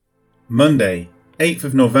Monday, 8th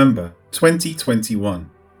of November, 2021.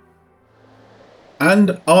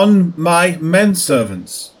 And on my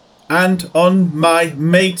menservants, and on my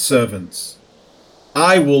maidservants,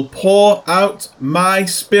 I will pour out my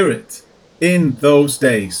spirit in those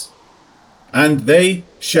days, and they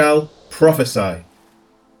shall prophesy.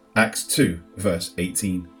 Acts 2, verse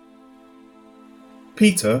 18.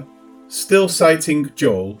 Peter, still citing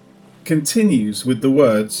Joel, continues with the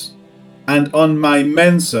words, and on my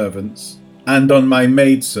menservants, and on my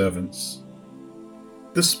maidservants.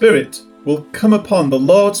 The Spirit will come upon the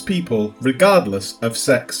Lord's people regardless of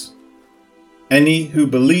sex. Any who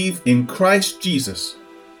believe in Christ Jesus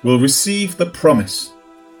will receive the promise.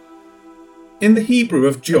 In the Hebrew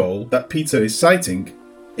of Joel that Peter is citing,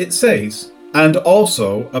 it says, and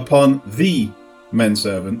also upon the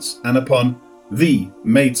menservants and upon the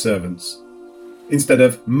maidservants. Instead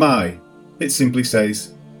of my, it simply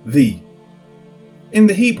says the. In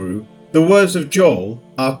the Hebrew, the words of Joel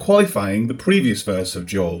are qualifying the previous verse of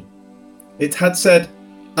Joel. It had said,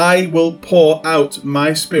 I will pour out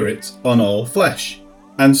my spirit on all flesh.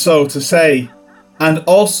 And so to say, and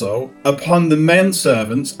also upon the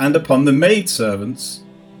menservants and upon the maidservants,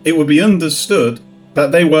 it would be understood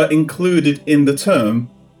that they were included in the term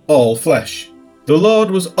all flesh. The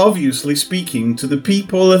Lord was obviously speaking to the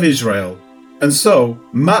people of Israel, and so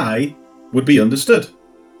my would be understood.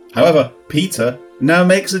 However, Peter now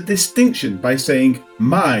makes a distinction by saying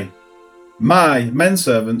my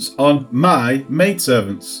menservants on my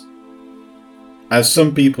maidservants. As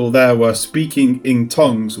some people there were speaking in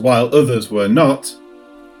tongues while others were not,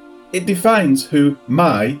 it defines who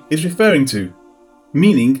my is referring to,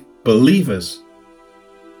 meaning believers.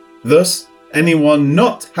 Thus, anyone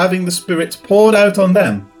not having the Spirit poured out on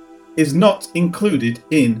them is not included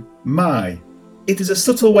in my. It is a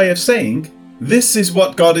subtle way of saying, this is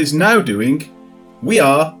what God is now doing. We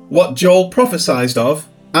are what Joel prophesied of,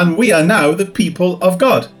 and we are now the people of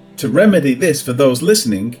God. To remedy this for those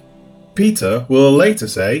listening, Peter will later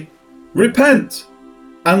say, repent,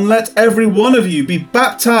 and let every one of you be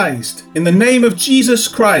baptized in the name of Jesus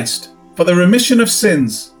Christ for the remission of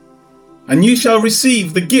sins, and you shall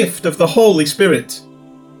receive the gift of the Holy Spirit.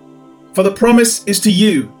 For the promise is to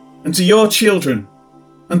you, and to your children,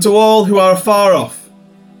 and to all who are afar off,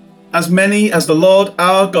 as many as the Lord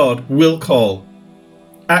our God will call.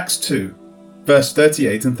 Acts 2, verse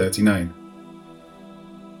 38 and 39.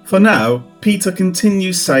 For now, Peter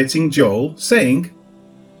continues citing Joel, saying,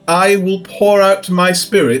 I will pour out my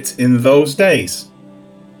spirit in those days.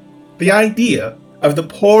 The idea of the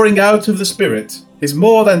pouring out of the Spirit is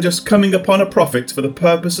more than just coming upon a prophet for the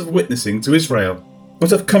purpose of witnessing to Israel,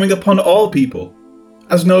 but of coming upon all people,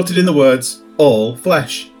 as noted in the words, all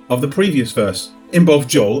flesh, of the previous verse, in both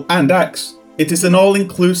Joel and Acts. It is an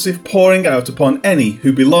all-inclusive pouring out upon any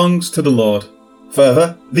who belongs to the Lord.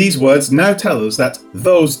 Further, these words now tell us that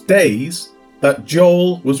those days that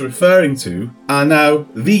Joel was referring to are now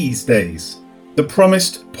these days. The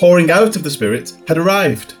promised pouring out of the Spirit had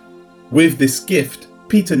arrived. With this gift,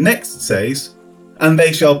 Peter next says, and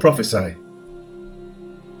they shall prophesy.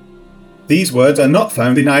 These words are not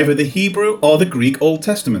found in either the Hebrew or the Greek Old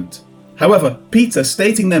Testament. However, Peter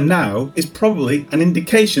stating them now is probably an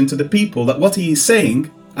indication to the people that what he is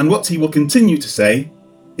saying, and what he will continue to say,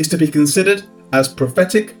 is to be considered as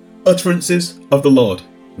prophetic utterances of the Lord.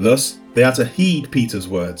 Thus, they are to heed Peter's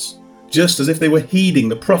words, just as if they were heeding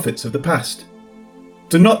the prophets of the past.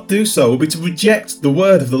 To not do so would be to reject the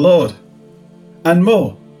word of the Lord. And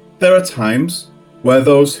more, there are times where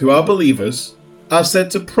those who are believers are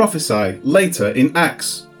said to prophesy later in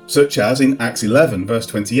Acts, such as in Acts 11 verse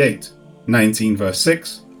 28, 19 verse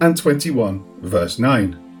 6, and 21 verse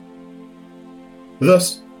 9.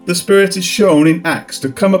 Thus, the Spirit is shown in Acts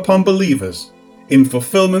to come upon believers in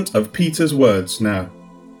fulfillment of Peter's words now.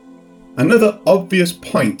 Another obvious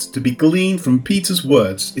point to be gleaned from Peter's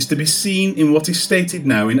words is to be seen in what is stated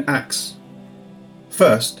now in Acts.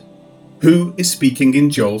 First, who is speaking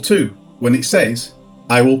in Joel 2 when it says,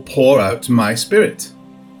 I will pour out my spirit?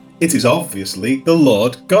 It is obviously the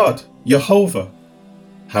Lord God, Jehovah.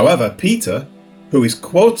 However, Peter, who is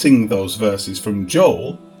quoting those verses from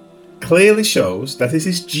Joel, clearly shows that it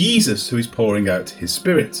is Jesus who is pouring out his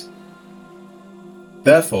Spirit.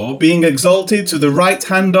 Therefore, being exalted to the right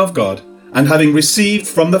hand of God, and having received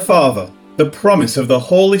from the Father the promise of the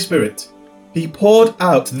Holy Spirit, he poured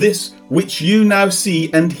out this which you now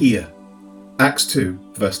see and hear. Acts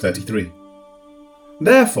 2, verse 33.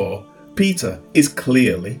 Therefore, Peter is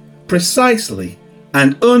clearly, precisely,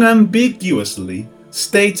 and unambiguously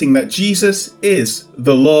stating that Jesus is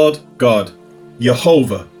the Lord God,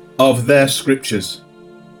 Jehovah, of their scriptures.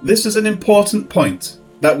 This is an important point,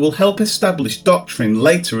 that will help establish doctrine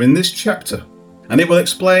later in this chapter, and it will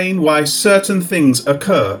explain why certain things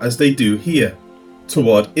occur as they do here,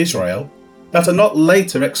 toward Israel, that are not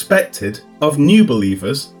later expected of new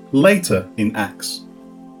believers later in Acts.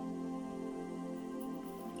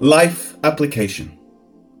 Life application.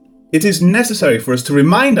 It is necessary for us to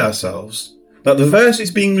remind ourselves that the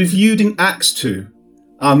verses being reviewed in Acts 2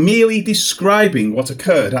 are merely describing what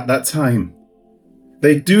occurred at that time.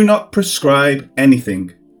 They do not prescribe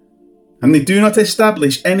anything, and they do not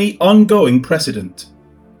establish any ongoing precedent.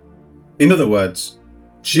 In other words,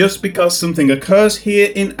 just because something occurs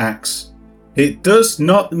here in Acts, it does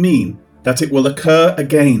not mean that it will occur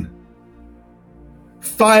again.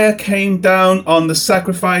 Fire came down on the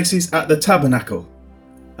sacrifices at the tabernacle,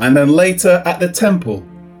 and then later at the temple,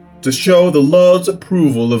 to show the Lord's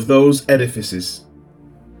approval of those edifices.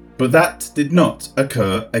 But that did not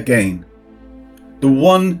occur again. The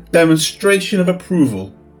one demonstration of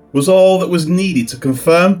approval was all that was needed to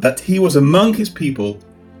confirm that he was among his people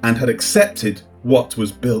and had accepted what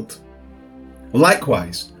was built.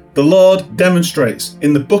 Likewise, the Lord demonstrates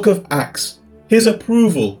in the book of Acts his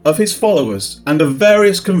approval of his followers and of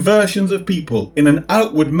various conversions of people in an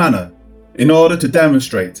outward manner in order to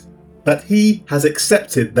demonstrate that he has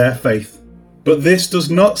accepted their faith. But this does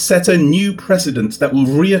not set a new precedent that will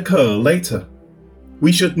reoccur later.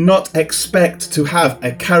 We should not expect to have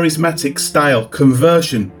a charismatic style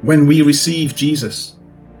conversion when we receive Jesus.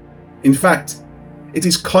 In fact, it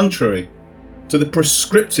is contrary to the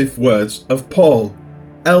prescriptive words of Paul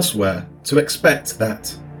elsewhere to expect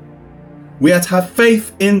that. We are to have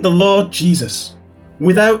faith in the Lord Jesus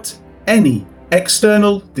without any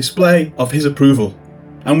external display of his approval,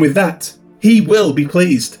 and with that, he will be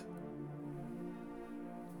pleased.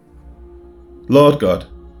 Lord God,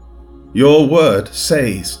 your word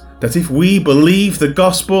says that if we believe the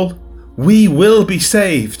gospel, we will be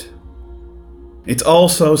saved. It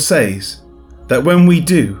also says that when we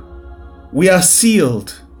do, we are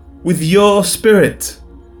sealed with your Spirit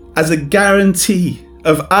as a guarantee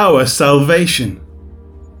of our salvation.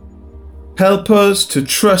 Help us to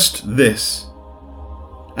trust this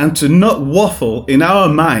and to not waffle in our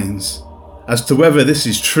minds as to whether this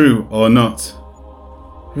is true or not.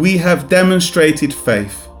 We have demonstrated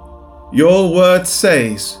faith. Your word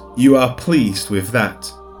says you are pleased with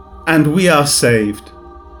that, and we are saved.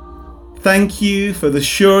 Thank you for the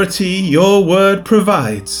surety your word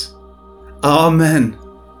provides. Amen.